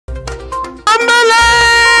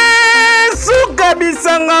ya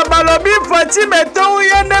bisanga balobi Fati beto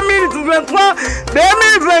ya 2023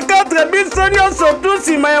 2024 biso nyonso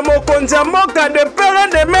tusima ya mokonzi ya mboka de pere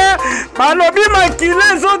de mer balobi makile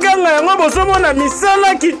ezoganga yango bozomona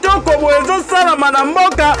misala kitoko boye ezosalama na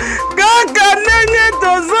mboka kaka ndenge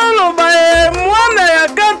tozoloba mwana ya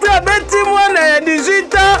 4 abeti mwana ya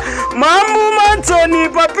 18 mambu matoni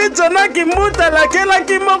papito na kimbuta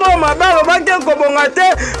lakelaki moko mabalo bake kobonga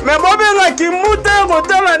te me bobenga kimbuta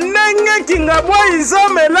kotala ndenge Kikngabwa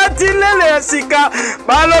izome lati lele ya sika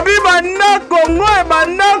balobi banda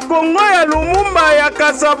Kongo ya Lumumba ya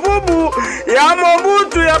Kasavubu ya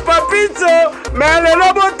Mobutu ya papito me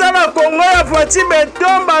lelo botala Kongo ya Fati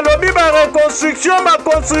beton balobi ba reconstruction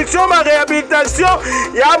ba réhabilitation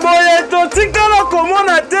ya boye totikala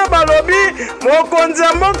komona te balobi mokonzi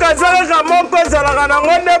ya mboka azalaka moko ezalaka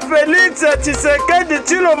nango nde Félix Tshisekedi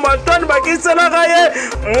Tshilombo Antoine bakiselaka ye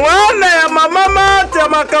mwana ya mama mate ya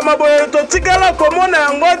makama boye totikala komona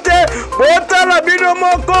yango te botala bino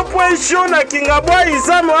moko poisho na Kikngabwa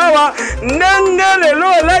izame awa ndenge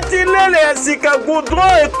lelo elati lele ya sika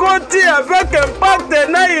goudron ekoti avec impact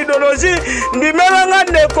na idéologie ndimelanga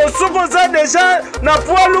ndeko soko za deja na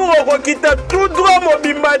poids lourd okokita tout droit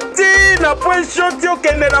mobimba ti na poisho ti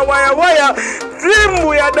okende na waya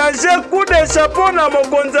fimbu ya danger coup de chapeau na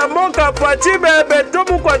mokonzi ya mboka Fati beto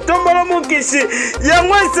bukwa tombolo mukisi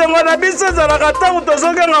yango esengo na biso ezalaka ntango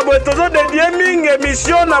tozokenga boye tozodedie mingi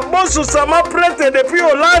émission na USAMA prêtre depuis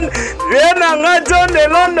Hollande vie na nga John de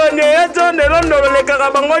London ye John de London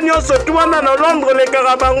olekaka bango nyonso tu wana na Londres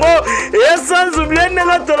olekaka bango ye sans oublier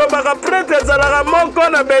ndenge tolobaka prêtre ezalaka moko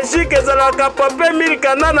na Belgique ezalaka pape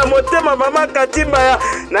milkana na motema mama Katimba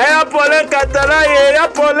na ya pole katala ye ya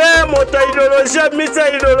pole moto idéologie misa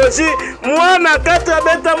idéologie mwana 4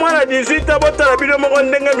 beta mwana 18 botala bino moko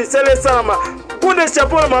ndenge misele salama coup de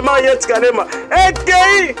chapeau à maman Yet Kalema.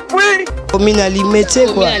 Ekei, oui. Commune alimetier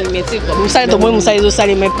quoi.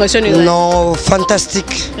 Non,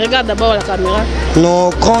 fantastique. Regarde d'abord la caméra. Non,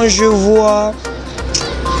 quand je vois.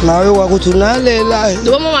 Non,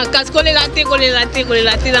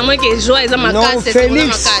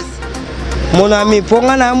 Félix. Mon ami, pour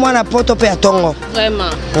moi, na poto pe atongo. Vraiment.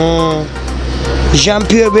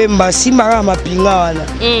 Jean-Pierre Bemba, si mara ma pinga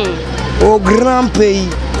au grand pays.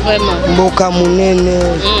 Vraiment. Mboka munene.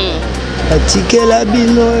 Atikela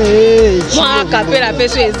bino moi capé la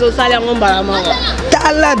personne ezo sala ngombala moko.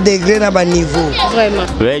 Tala degré na ba niveau. Vraiment.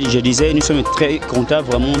 Oui, je disais nous sommes très contents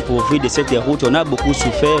vraiment pour vivre de cette route. On a beaucoup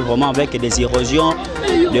souffert vraiment avec des érosions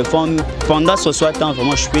de fond. Pendant ce soir temps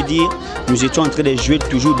vraiment je peux dire nous étions en train de jouer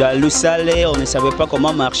toujours dans le salaire, on ne savait pas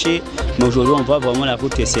comment marcher, mais aujourd'hui on voit vraiment la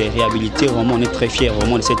route s'est réhabilitée, vraiment on est très fiers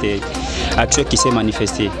vraiment de cette action qui s'est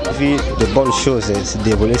manifestée. Vu de bonnes choses se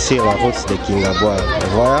dérouler sur la route de Kikngabwa.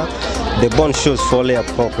 Voilà, de bonnes choses font leur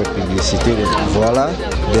propre publicité. Voilà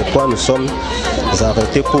de quoi nous sommes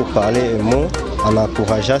arrêtés pour parler un mot en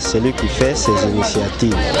encourageant celui qui fait ces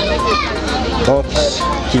initiatives. Donc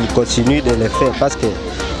qu'il continue de les faire parce que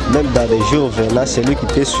même dans les jours venant, celui qui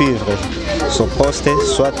peut suivre son poste,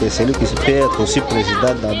 soit celui qui peut être aussi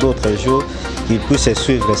président dans d'autres jours, qu'il puisse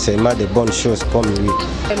suivre seulement de bonnes choses comme lui.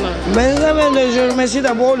 Mais je remercie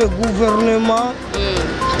d'abord le gouvernement,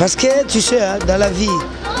 parce que tu sais, hein, dans la vie,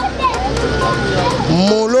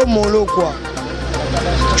 mollo quoi.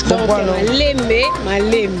 Tu comprends non?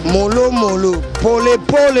 Mollo,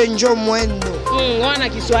 pole njo mwendo. Wana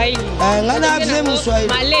Kiswahili. Ngana afze Mswahili.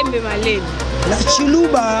 Malembe.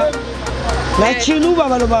 Na chiluba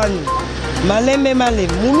balobani. Malembe.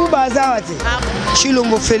 Muluba azawati.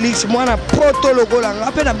 Chilombo Félix mwana poto lokola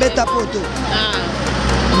ngape na beta poto.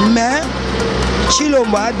 Mais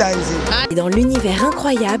Chilombo a dansé. Dans l'univers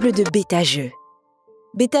incroyable de Bêta-Jeux.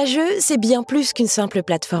 Bêta-Jeux, c'est bien plus qu'une simple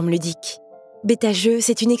plateforme ludique. Bêta-Jeux,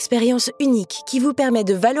 c'est une expérience unique qui vous permet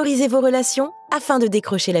de valoriser vos relations afin de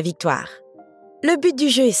décrocher la victoire. Le but du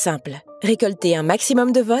jeu est simple, récolter un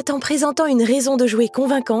maximum de votes en présentant une raison de jouer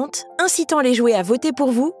convaincante, incitant les joueurs à voter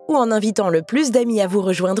pour vous ou en invitant le plus d'amis à vous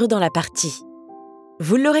rejoindre dans la partie.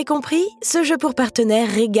 Vous l'aurez compris, ce jeu pour partenaires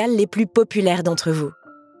régale les plus populaires d'entre vous.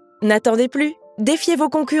 N'attendez plus, défiez vos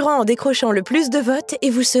concurrents en décrochant le plus de votes et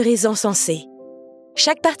vous serez encensés.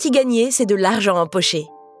 Chaque partie gagnée, c'est de l'argent empoché.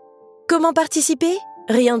 Comment participer?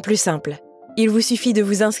 Rien de plus simple. Il vous suffit de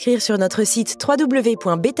vous inscrire sur notre site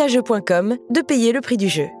www.betajeux.com, de payer le prix du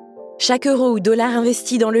jeu. Chaque euro ou dollar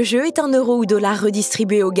investi dans le jeu est un euro ou dollar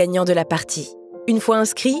redistribué aux gagnants de la partie. Une fois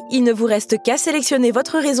inscrit, il ne vous reste qu'à sélectionner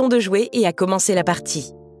votre raison de jouer et à commencer la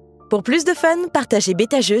partie. Pour plus de fun, partagez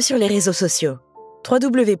Bêta-Jeux sur les réseaux sociaux.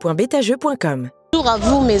 www.betajeux.com Bonjour à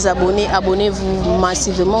vous mes abonnés, abonnez-vous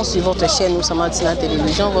massivement sur votre chaîne USAMA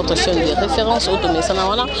Télévision, votre chaîne de référence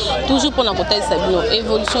automesana. Toujours pour la côté de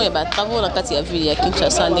évolution et travaux dans la ville à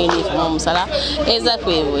Kinshasa,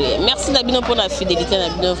 merci d'abino pour la fidélité.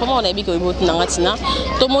 Vraiment on a dit que vous n'angatina.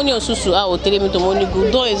 Tout le monde est sous à hôtel, tout le monde est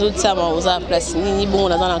goudron les autres ça va place ni bon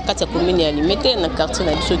dans la quartier commune alimentaire dans quartier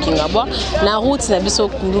na biso Kikngabwa, na route na biso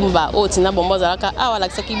Kulumba, otina bomba zalaka awa la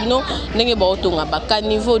sakibino ndenge ba otonga ba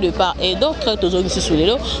niveau de part et d'autres toujours sur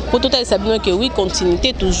Lelo pour total sabino que oui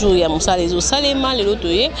continuité toujours ya Moussa les Salema Lelo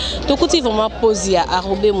toye to kuti vraiment poser à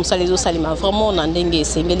arrober Moussa les Salema vraiment na ndenge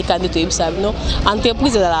sengeli kandi to sabino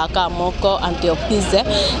entreprise la ka moko entreprise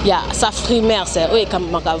ya sa frimaire c'est oui comme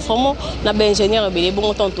vraiment na ben ingénieur belé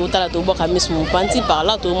bon temps total to boka mis mon panti par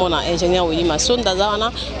là tout le monde ingénieur Willy Masson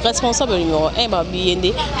dazana responsable numéro 1 ba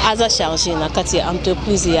biende aza chargé na kati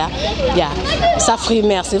entreprise ya sa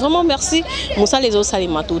frimaire c'est vraiment merci Moussa les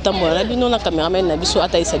Salema tout tambo na bino na cameraman na biso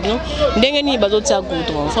ata isabino ndenge ni bazotia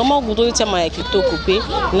goudron vraiment goudron tia ma kitoko pe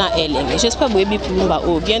na elenge j'espère boyebi kulumba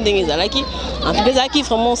o bien ndenge zalaki en tout cas qui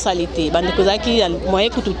vraiment salité bande ko zaki moyen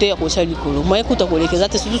kututer ko cha likolo moyen kuta ko lekeza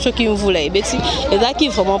te surtout ceux qui mvula ebeti ezaki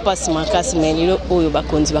vraiment pas makasi melilo oyo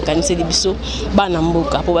bakonzi bakanise biso bana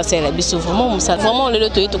mboka po basela biso vraiment musa vraiment lelo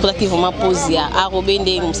to yeto ko zaki vraiment poser à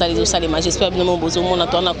robende musali zo salema j'espère bino bozo mona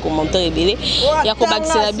to na commentaire ebele ya ko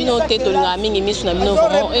bakisela bino te to nga mingi misu na bino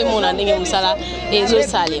vraiment e mona ndenge musala ezo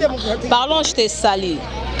salema parlons je te salue.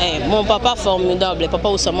 Mon papa formidable, papa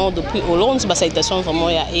USAMA depuis Hollande, ma salutation vraiment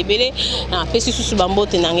ya ebele na pesi sous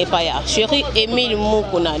bambote nange pa ya chéri Emile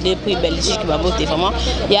Mokona depuis Belgique bambote vraiment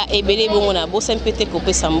ya ebele bongo na bo simpete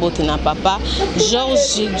kopé sambote na papa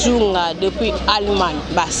Georges Djunga depuis Allemagne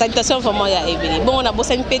ba salutation vraiment ya ebele bongo na bo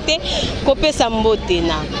simpete kopé sambote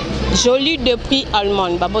na Jolie depuis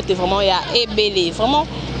Allemagne bambote vraiment ya ebele vraiment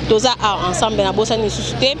toza ensemble na bossa ni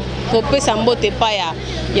susute kopé sambote pa ya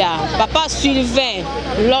papa Sylvain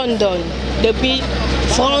London depuis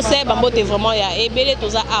français bambote vraiment ya ebele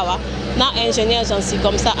toza awa na ingénieur gentil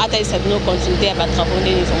comme ça ata sabino continuité à travaux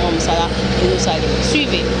de vraiment musala et nous saluons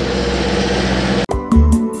suivez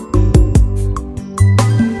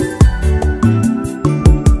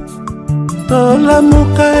tola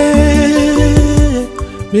mukae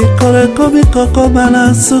mikole komikoko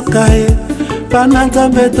manasukae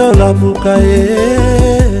pananzambe tola mukae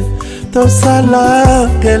tosala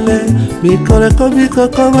kele mikole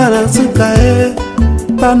komikoko manasukae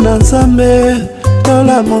pananzambe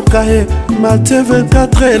tola mukae Matthieu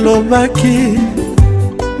 24 elobaki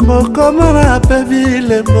mokomana pe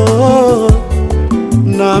bilembo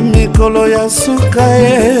na mikolo ya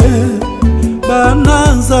sukae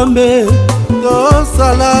pananzambe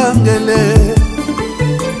tosala ngele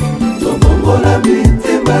tomongola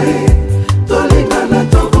bitemae tolingana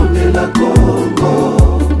tokondela Congo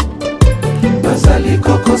bazali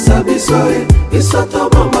koko sabisoe isoto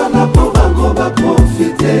mambala po bango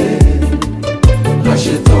baprofite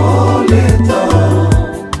rachetons les temps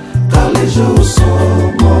car les jours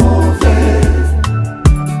sont mauvais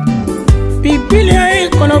pipilia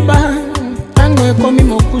ekoloba tango ekomi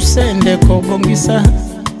mokuse ndeko bongisa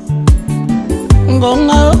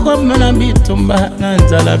ngonga okomona bitumba na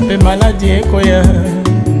nzala mpe maladi ekoya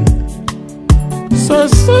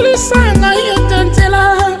sosolisanga yo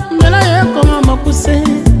nzela mbela ekoma mokuse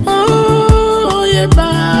oyeba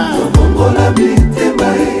tomongola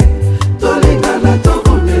bitema tolingana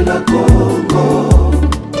tokondela Congo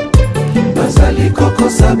bazali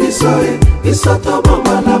kokosa biso isoto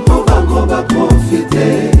bomana po bango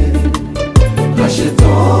baprofite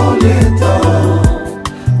rachetons les temps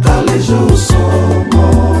car les jours sont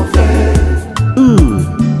mauvais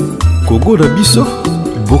Congo na biso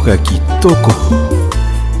boka kitoko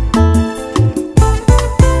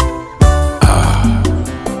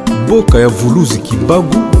boka ya vuluzi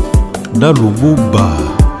kibangu na Lumumba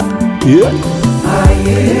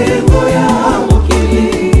aye ngoya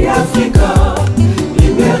mokili Afrika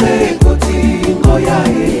libere Ekoti ngoya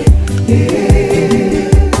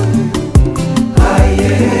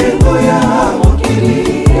aye ngoya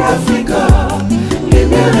mokili Afrika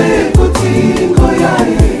libere Ekoti ngoya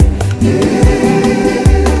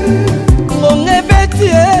ngonge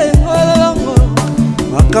beti ngolongo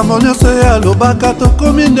makambo nyonso ya lobaka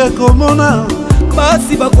tokomi ndeko mona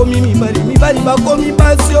basi bakomi mibali bakomi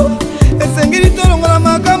basio esengeli tolongola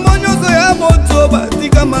makambo nyonso ya moto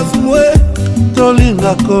batika masumwe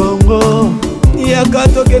tolinga Congo yaka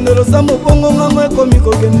tokende losambo bongo ngango ekomi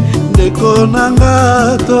kokende ndeko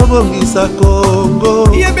nanga tobongisa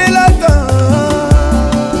Congo yebelaka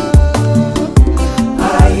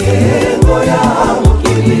ayengo ya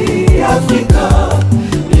mokili Afrika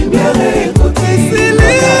libere Ekoti esili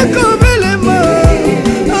ekobelema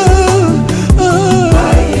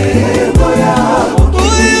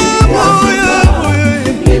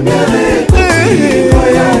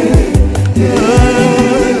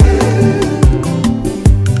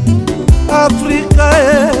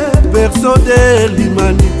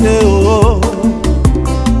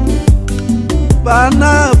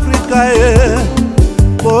bana Afrika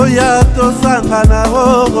boya tosangana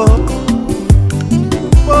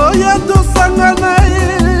boya tosangana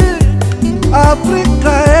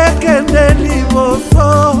Afrika ekende liboso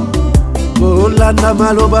kolanda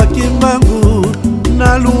maloba kimbangu na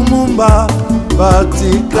Lumumba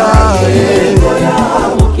batika boya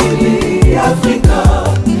mokili Afrika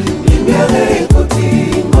libere Ekoti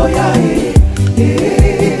boya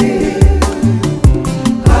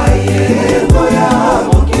boya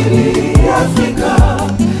mokili Afrika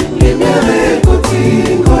libere Ekoti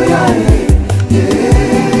boya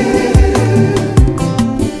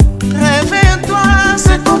Réveille-toi,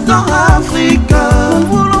 c'est ton temps Africa. Nous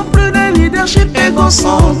voulons plus de leadership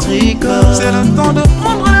égocentrique. C'est le temps de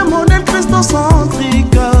prendre un modèle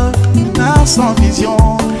christocentrique. Car sans vision,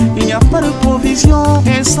 il n'y a pas de provision.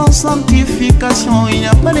 Et sans sanctification, il n'y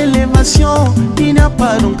a pas d'élévation. Il n'y a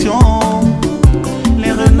pas d'onction.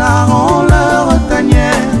 Les renards ont leur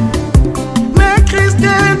tanière, mais Christ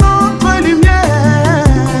est notre lumière.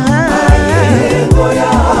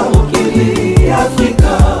 Boya mokili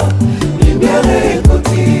Afrika libere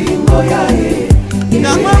Ekoti boya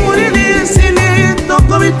Yangwa mulili sili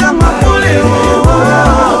toko bitama poleo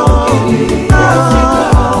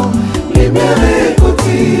libere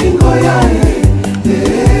Ekoti boya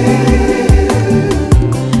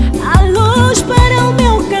A luz para o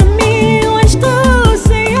meu caminho és tu,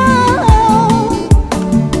 Senhor.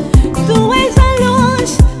 Tu és a luz,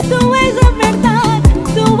 tu és a verdade,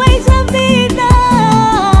 tu és a vida.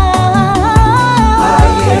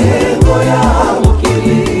 Boya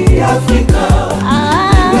mokili Afrika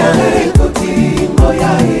libere Ekoti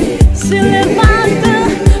boya Se levanta,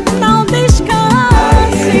 não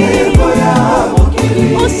descanse.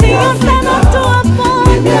 O Senhor está na tua porta.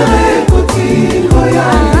 libere Ekoti boya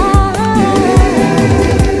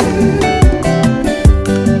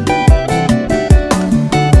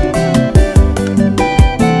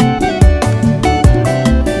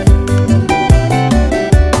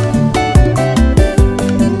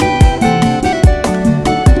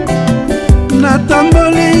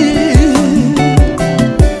natamboli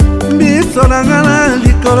biso na nga na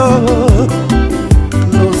likolo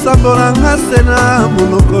losambo na nga se na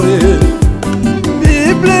monoko ye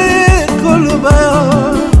bible ekoloba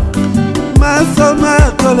masoma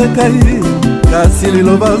kolekali kasi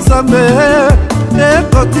liloba nzambe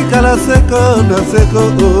ekotikala seko na seko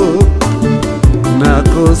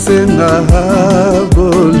nakosenga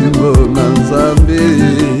bolingo na nzambe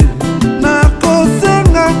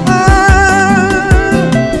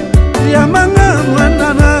yamanga mwana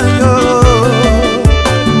na yo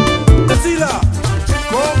esila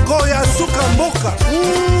koko ya suka mboka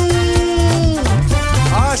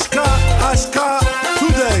HK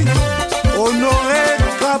Today Honoré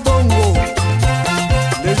Kabongo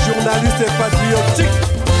les journalistes patriotiques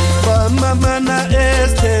bamama na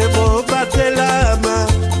este bobatelama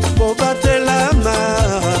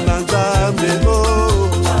na nzambe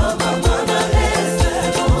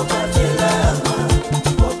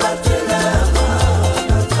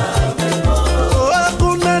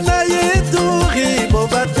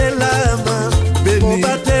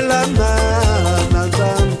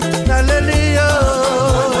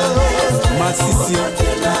Masisi,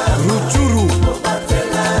 Rutshuru,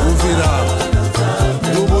 Uvira,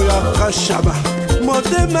 Loboya Kashaba.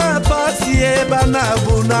 Motema pasi bana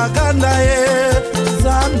bunaganda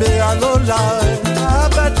Zambe alola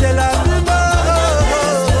abatela bima.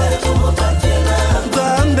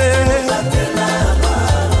 Zambe,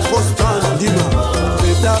 Postan Dima,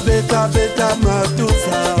 beta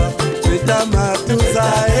matusa,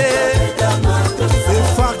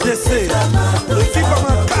 FARDC, l'équipe à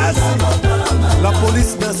ma casse, la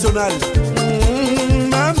police nationale.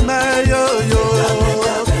 Mama yo yo,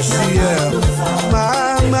 Chier,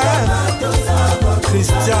 Mama,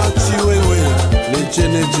 Christian Chiwewe, les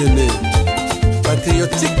Djene,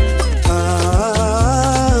 patriotique.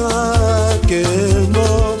 Kemo,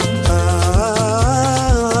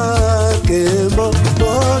 Kemo.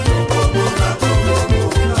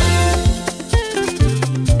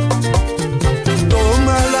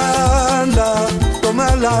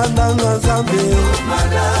 Tomalanda ngazambe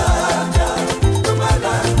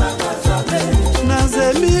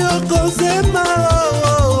nazemi okozema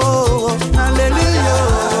aleluya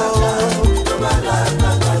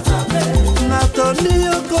natoni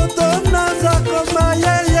okotona zakoma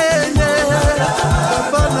yeyeye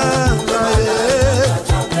abana ngaye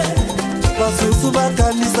basusu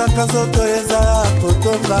bakanisaka nzoto eza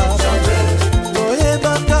kotonga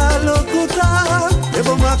oyebaka lokuta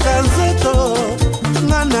ebomaka nzoto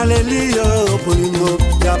ngana lelio bolingo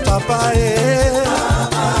ya papa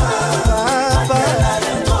papa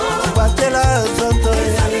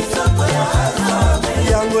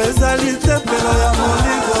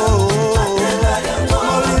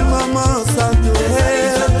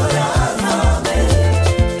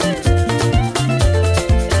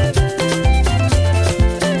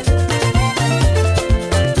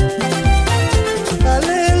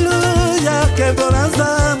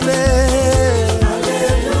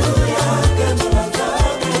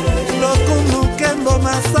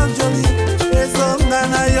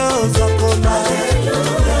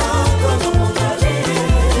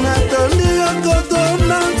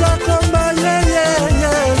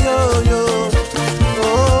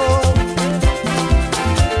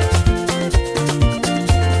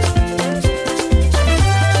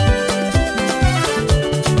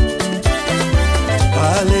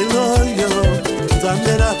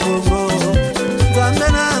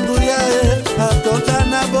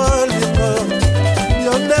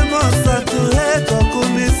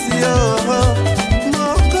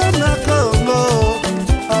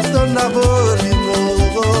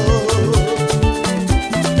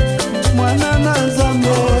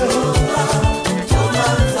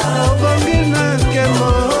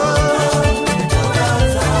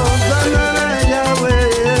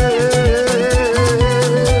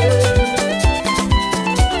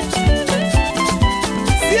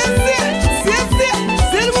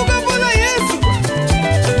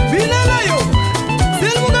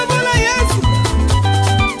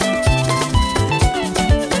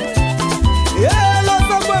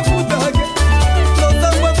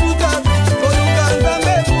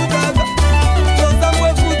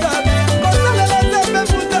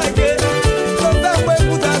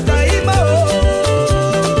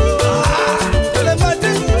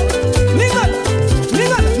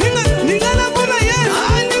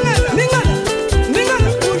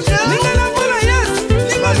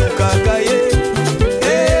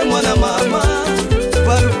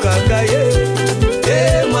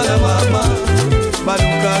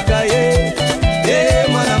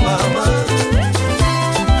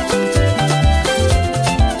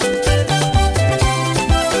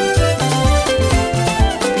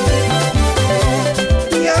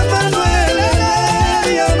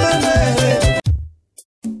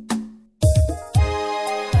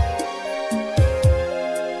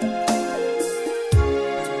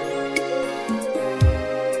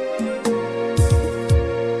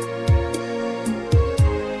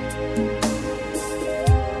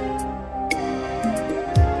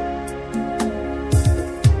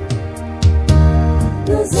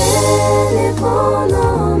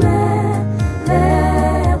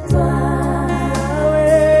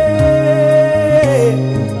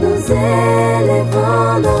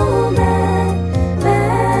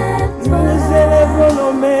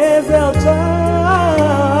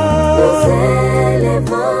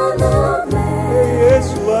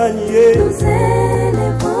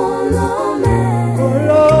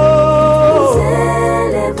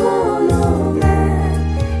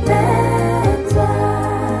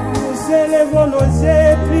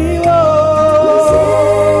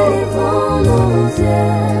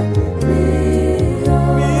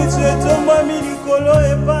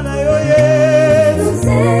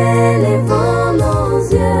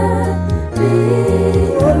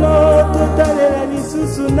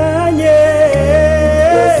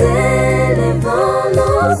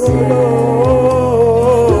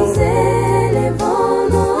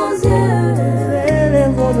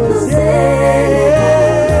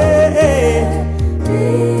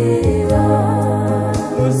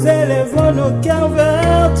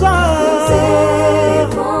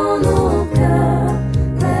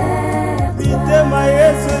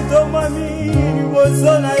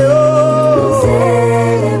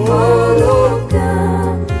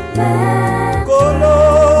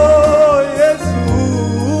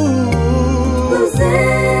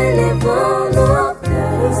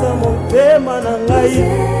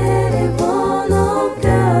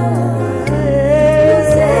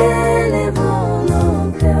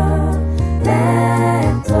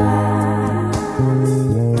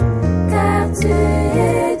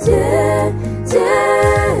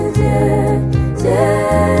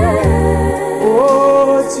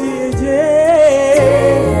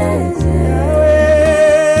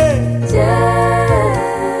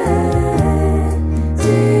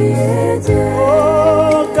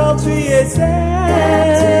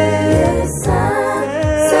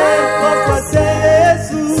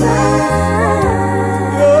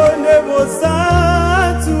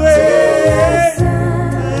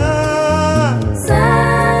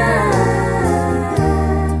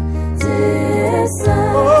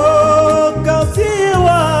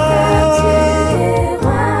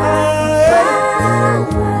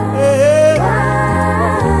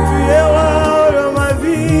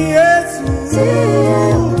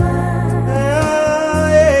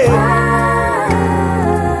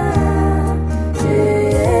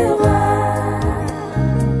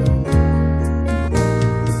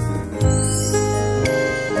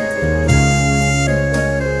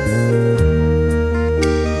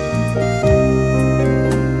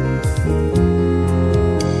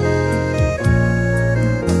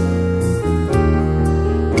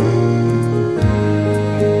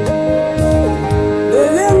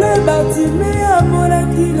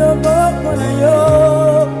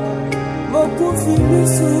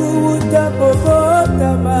filisu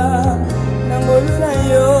utapopotama nangoluna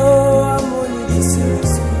yo amoni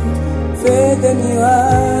lisusu. Fais des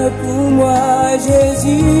miracles pour moi,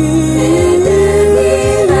 Jésus. Fais des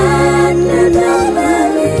miracles dans ma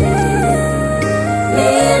vie.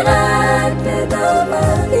 Miracles dans ma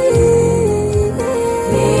vie.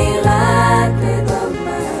 Miracles dans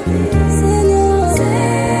ma vie. Seigneur,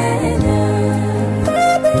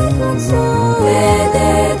 fais des grandes choses. Fais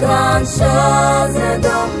des grandes choses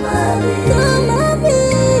dans ma vie.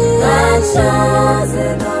 Grandes choses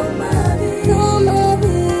dans ma vie. Grandes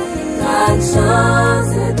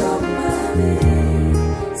choses dans ma vie.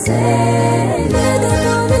 Seigneur,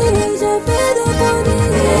 je fais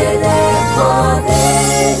des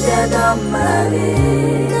prodiges dans ma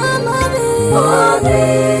vie.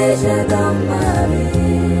 Prodiges dans ma vie.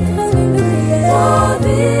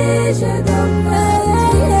 Prodiges dans ma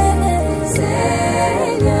vie.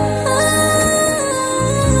 Seigneur.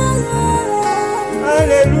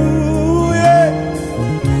 Alléluia.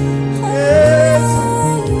 Yes.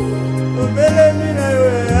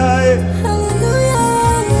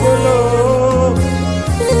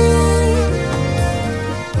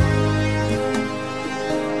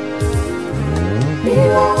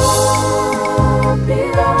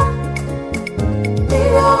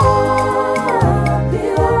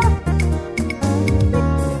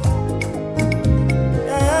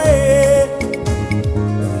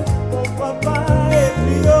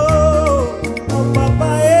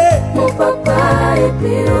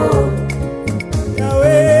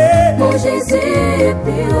 Mon Jésus est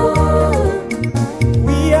plus haut.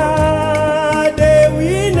 We are the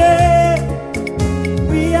winner.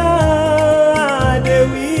 We are the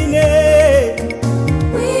winner.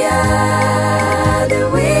 We are the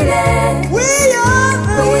winner. We are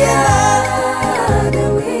the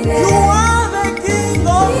winner. You are the King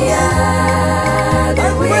of We are the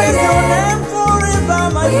winner. Praise your name forever,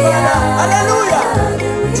 my Father. Hallelujah.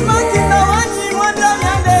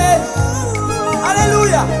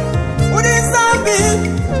 Hallelujah.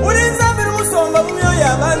 Udinzambi musomba mumyo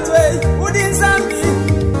ya bantwe.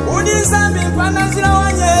 Udinzambi panazira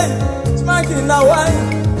wanye. Smakinda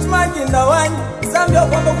wanye. Zambi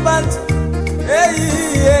okwamba kubantu.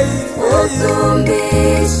 Hey.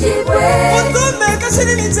 Utumbe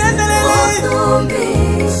kashiri nitendelele.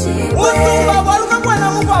 Utumba waluka kwana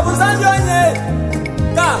mukwabu zambi wanye.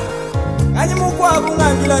 Ka. Anyi mukwabu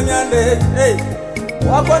ngambila nyande. Hey.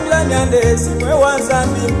 Wakondila nyande simwe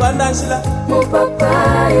wanzambi mpandanshila. Mon papa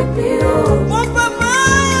est plus haut. Mon papa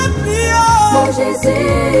est plus haut. Mon Jésus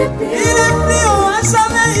est plus haut. Il est plus haut, à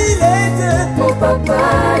jamais il est Dieu. Mon papa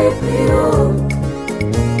est plus haut.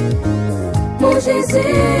 Mon Jésus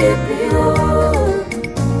est plus haut.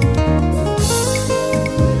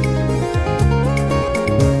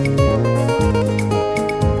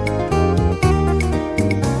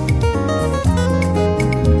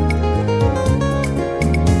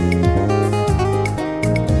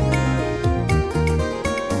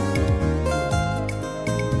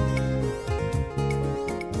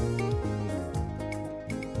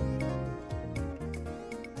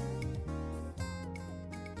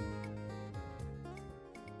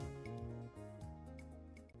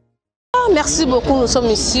 Merci beaucoup, nous sommes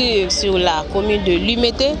ici sur la commune de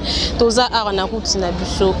Lumete. Toza Aranakout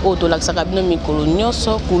Nabuso au Tolaxakabino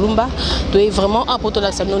Mikolonioso, Kulumba. Tu es vraiment un poteau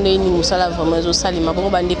Laxabino ni Moussala vraiment au Salima. Bon,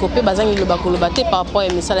 bande copé, bazang il bakolobate par rapport à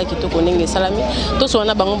Missala qui te connaît salami. Tout ce qu'on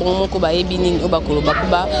a bango bango koba ebinin au bakoloba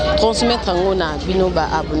kuba transmettre en na binoba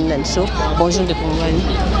ABONNEZ. Bonjour de Combani.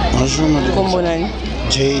 Bonjour madame. Combonani.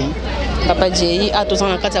 Jay. Papa Jay, à tous en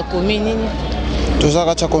la commune. Tous en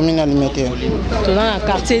la commune à Lumete. Tous dans la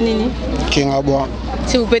quartier nini. Kikngabwa.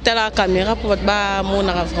 Si vous pétez la caméra pour votre mon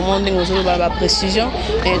vraiment la précision.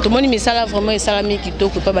 Tout le monde met ça là vraiment et ça mis qui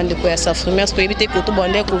toque pas bande quoi ça frère parce que éviter que tout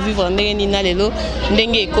bande ko vivre ndenge ni na lelo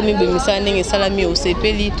ndenge comme be misa ndenge salami au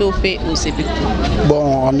CP li topé au CP.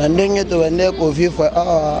 Bon on a ndenge to bande ko vivre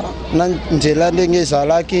nan njela ndenge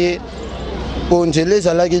salaki pour njele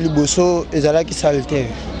salaki liboso ezalaki salté.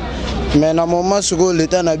 Mais na moment siko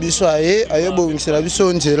l'état na biso aye bo ngisela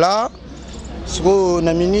biso njela siko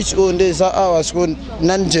na minute onde za awa siko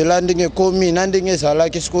nanjela ndenge komi ndenge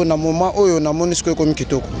salaki siko na moment oyo na moni siko komi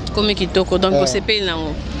kitoko donc au CP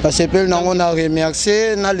nango na CP nango na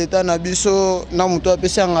remercier na l'état na biso na muto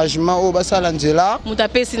apesi engagement o basala njela muto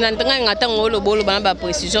apesi na ntanga ngata ngolo bolo bana ba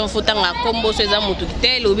précision faut tanga kombo so eza muto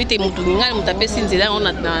kitel obite muto ngali muto apesi njela on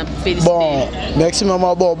a félicité. Bon merci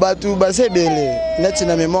maman bon batu basebele neti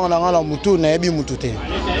na mémoire na ngala mutu na yebi mutu te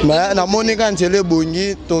mais na moni kan njele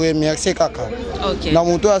bongi to remercier kaka. Okay. Na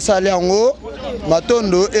muto asali yango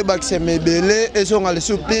matondo et bakse mebele et son à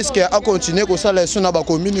plus que à continuer comme ça les sons na ba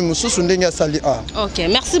commune mususu ndenge sali a. OK,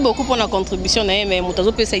 merci beaucoup pour la contribution na mais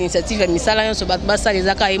mutazo pesa initiative misala yon so basa les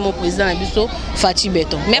aka et mon président na biso Fati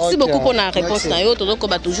Beton. Merci beaucoup pour la réponse na yo tozo ko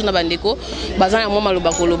ba toujours na bandeko bazana mo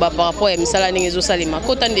maloba koloba par rapport à misala ndenge zo salima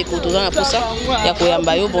kota ndeko tozo na posa ya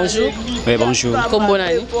koyamba yo bonjour. Oui, bonjour. Kombo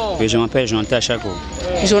nani? Oui, je m'appelle Jonathan Chako.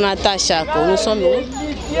 Jonathan Chako, nous sommes où?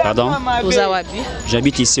 Pardon? Vous êtes wapi?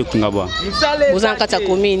 J'habite ici au Kikngabwa. Vous êtes en Kata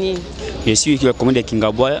commune? Je suis à la commune de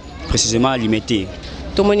Kikngabwa, précisément à Limité.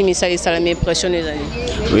 Tout le monde est salamé impressionné.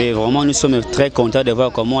 Oui, vraiment, nous sommes très contents de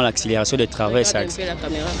voir comment l'accélération des travaux s'accélère.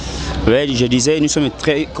 Oui, je disais, nous sommes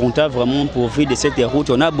très contents vraiment pour vivre de cette route.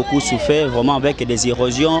 On a beaucoup souffert vraiment avec des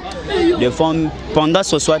érosions de formes. Pendant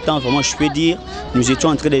ce soir, vraiment, je peux dire, nous étions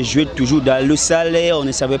en train de jouer toujours dans le salaire. On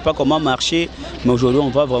ne savait pas comment marcher. Mais aujourd'hui, on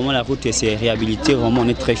voit vraiment la route se réhabiliter. Vraiment, on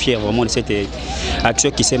est très fiers vraiment de cette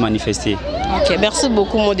action qui s'est manifestée. Ok, merci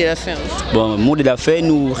beaucoup, mot de la fin. Bon, mot de la fin,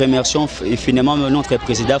 nous remercions finalement notre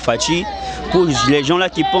président Fati. Pour les gens là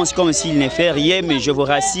qui pensent comme s'il ne fait rien, mais je vous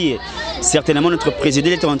rassure, certainement notre président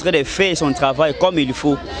est en train de faire son travail comme il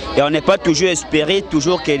faut. Et on n'est pas toujours espéré,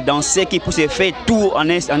 toujours que dans ce qui peut se faire tout en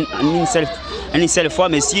une seule fois,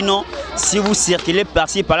 mais sinon, si vous circulez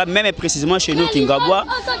par-ci, par-là, même précisément chez nous, Kikngabwa,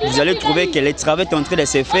 vous allez trouver que les travaux sont en train de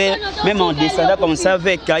se faire, même en descendant comme ça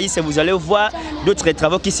avec Caïs, vous allez voir d'autres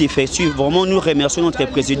travaux qui s'effectuent. Vraiment, nous remercions notre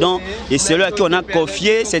président et celui à qui on a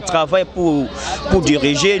confié ce travail pour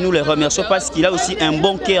diriger. Nous le remercions parce qu'il a aussi un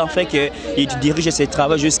bon cœur en fait qu'il dirige ce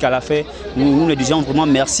travail jusqu'à la fin. Nous le disons vraiment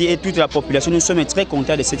merci et toute la population, nous sommes très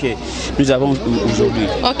contents de ce que nous avons aujourd'hui.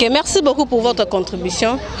 Ok, merci beaucoup pour votre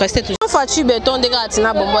contribution. Restez toujours. Fati Beton de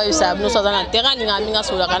Gratina Bombo USAMA, nous sommes dans le terrain, nous avons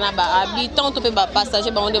sur le canal, habitants, tous les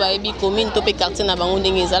passagers, les communes, tous les quartiers, nous avons des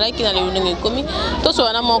gens qui ont des communes. Tous ceux qui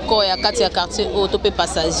ont des quartiers, tous les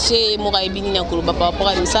passagers, nous avons des gens par rapport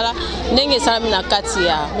à ça. Nous avons des gens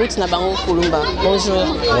qui ont des bonjour.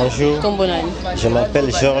 Bonjour. Je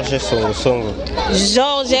m'appelle Georges Songo.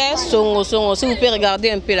 Georges Songo, si vous pouvez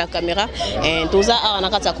regarder un peu la caméra, tous ça a une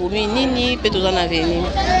commune, Nini, puis tous ça a venu.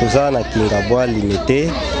 Tout ça a Kikngabwa limité.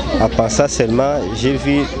 À part ça seulement, j'ai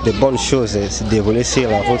vu de bonnes choses se dérouler sur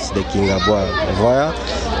la route de Kikngabwa. Voilà,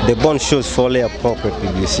 de bonnes choses font leur propre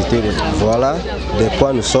publicité. Voilà de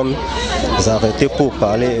quoi nous sommes arrêtés pour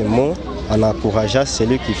parler un mot en encourageant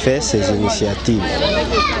celui qui fait ces initiatives.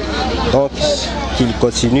 Donc, qu'il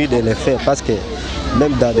continue de le faire parce que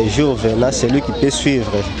même dans les jours venant, celui qui peut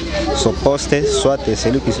suivre son poste, soit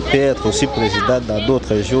celui qui peut être aussi président dans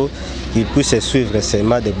d'autres jours, il puisse suivre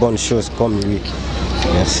seulement de bonnes choses comme lui.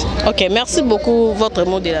 Merci. Ok, merci beaucoup. Votre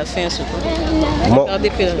mot de la fin, c'est quoi?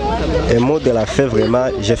 Le mot de la fin, vraiment,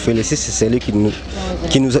 je félicite celui qui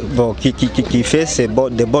fait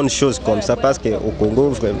de bonnes choses comme ça, parce qu'au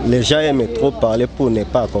Congo, les gens aiment trop parler pour ne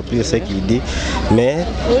pas accomplir ce qu'il dit, mais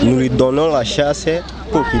nous lui donnons la chasse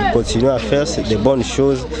pour qu'il continue à faire de bonnes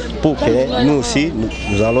choses, pour que nous aussi,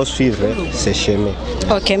 nous allons suivre ces chemins.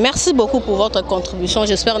 Ok, merci beaucoup pour votre contribution.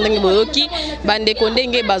 J'espère que vous avez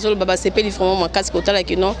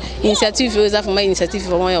une initiative, initiative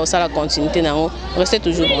vraiment la continuité. Restez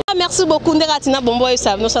toujours. Merci beaucoup. Bombo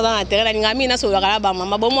nous sommes dans la terre.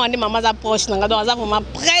 Maman approche. Vraiment,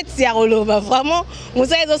 vraiment, nous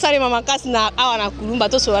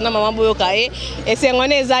sommes maman et c'est maman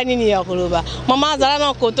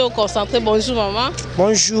non côté concentré. Bonjour maman.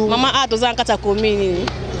 Bonjour. Maman a tous en kata commune.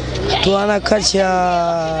 Tu as na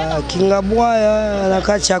Kikngabwa na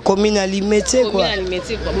katia commune à Limité quoi.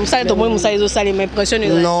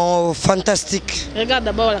 Non, fantastique. Regarde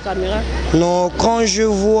d'abord la caméra. Non, quand je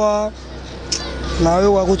vois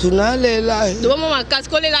non,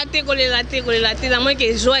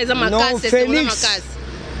 Félix,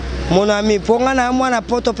 mon ami, pour moi na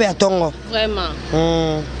poto pe atongo. Vraiment.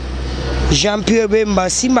 Jean-Pierre Bemba,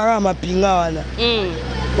 Simbara Mapinga wana.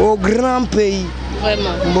 Au grand pays.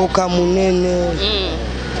 Vraiment. Mboka munene.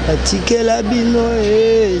 Atikela bino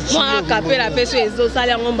moi capé la personne ezo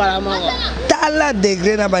sala ngombala mama. Tala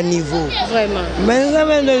degré na ba niveau. Vraiment. Mais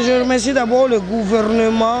je remercie d'abord le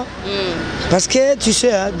gouvernement. Parce que tu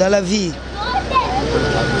sais hein, dans la vie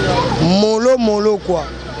mollo quoi.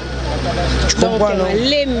 Tu comprends non?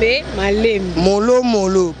 Malembe.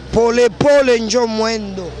 Mollo. Pole njo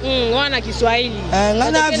mwendo. Wana Kiswahili.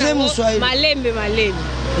 Ngana afze Mswahili. Malembe.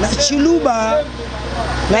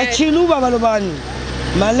 Na chiluba balobani.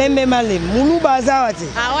 Malembe. Muluba azawati.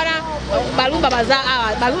 Baluba baza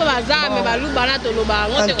me baluba na toloba.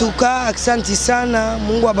 En tout cas, asante sana,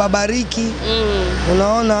 Mungu ababariki.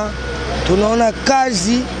 Tunaona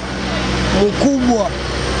kazi mkubwa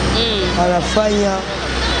anafanya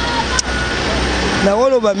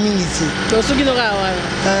nakoloba mingi te soki noka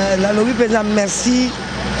nalobi mpenza merci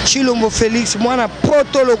Chilombo Félix mwana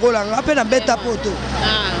poto lokola nga mpe nabeta poto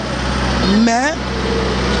mais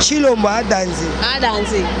Chilombo adanse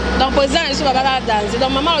donc président yesu babaka adanse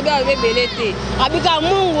donc mama lobi alobi ebele te abika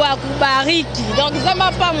mungu akubariki donc nzambe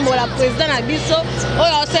apambola président na biso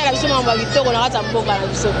oyo aosalela biso mambo ya kitoko na kati ya mboka na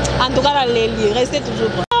biso en tout cas naleli restez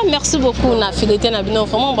toujours merci beaucoup na fidélité na bino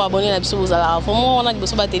vraiment ba abonné na biso bozala vraiment on a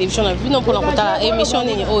biso ba télévision na bino pour na kotala émission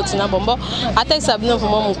nini o tina bombo ata sa bino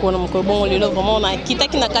vraiment moko bongo lelo vraiment na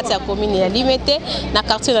kitaki na kati ya commune ya limité na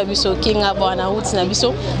quartier na biso Kikngabwa na route na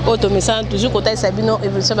biso o to message toujours kotala sa bino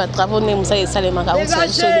évolution ba travaux ne musa esalema ka route na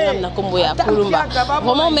biso na kombo ya Kulumba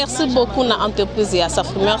vraiment merci beaucoup na entreprise ya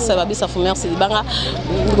Safumer Sababi Safumer Libanga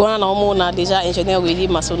gona na omona déjà ingénieur Willy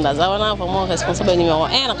Masonda zawana vraiment responsable numéro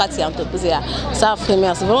 1 na kati ya entreprise ya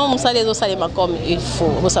Safumer. Vraiment, Moussa les autres comme il faut.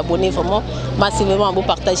 Vous s'abonner vraiment massivement, vous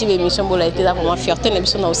partager l'émission, vous l'avez là vraiment fierté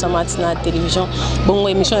l'émission na USAMA na télévision. Bon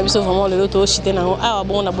émission l'émission vraiment le loto chité na ah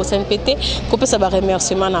bon on a bossé NPT. Couper ça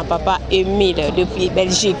remerciement na papa Emile depuis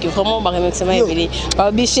Belgique. Vraiment ba remerciement Emile.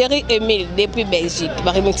 Babi chéri Emile depuis Belgique.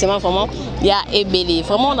 Ba remerciement vraiment il y a Ebele.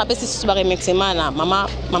 Vraiment on appelle ça ba remerciement na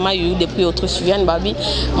maman you depuis Autriche Viviane babi.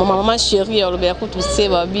 Maman chérie on le bien tout c'est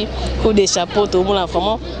babi coup des chapeaux tout le monde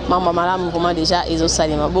vraiment maman madame vraiment déjà ils ont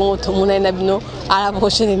bon, tout le monde est à la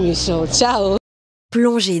prochaine émission. Ciao.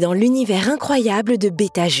 Plongez dans l'univers incroyable de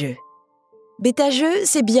Beta Jeux. Beta Jeux,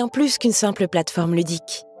 c'est bien plus qu'une simple plateforme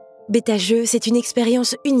ludique. Beta Jeux, c'est une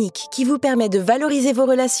expérience unique qui vous permet de valoriser vos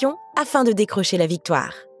relations afin de décrocher la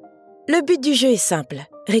victoire. Le but du jeu est simple.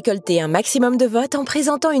 Récolter un maximum de votes en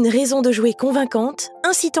présentant une raison de jouer convaincante,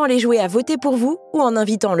 incitant les joueurs à voter pour vous ou en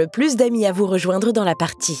invitant le plus d'amis à vous rejoindre dans la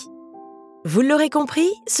partie. Vous l'aurez compris,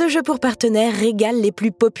 ce jeu pour partenaires régale les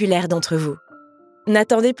plus populaires d'entre vous.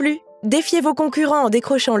 N'attendez plus, défiez vos concurrents en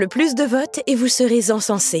décrochant le plus de votes et vous serez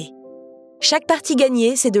encensés. Chaque partie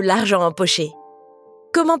gagnée, c'est de l'argent empoché.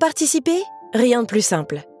 Comment participer? Rien de plus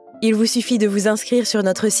simple. Il vous suffit de vous inscrire sur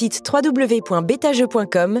notre site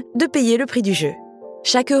www.betajeu.com, de payer le prix du jeu.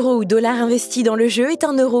 Chaque euro ou dollar investi dans le jeu est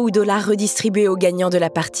un euro ou dollar redistribué aux gagnants de la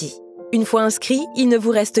partie. Une fois inscrit, il ne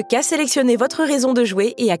vous reste qu'à sélectionner votre raison de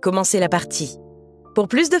jouer et à commencer la partie. Pour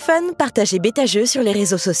plus de fun, partagez Beta Jeux sur les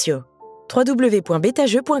réseaux sociaux.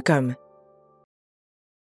 www.betajeu.com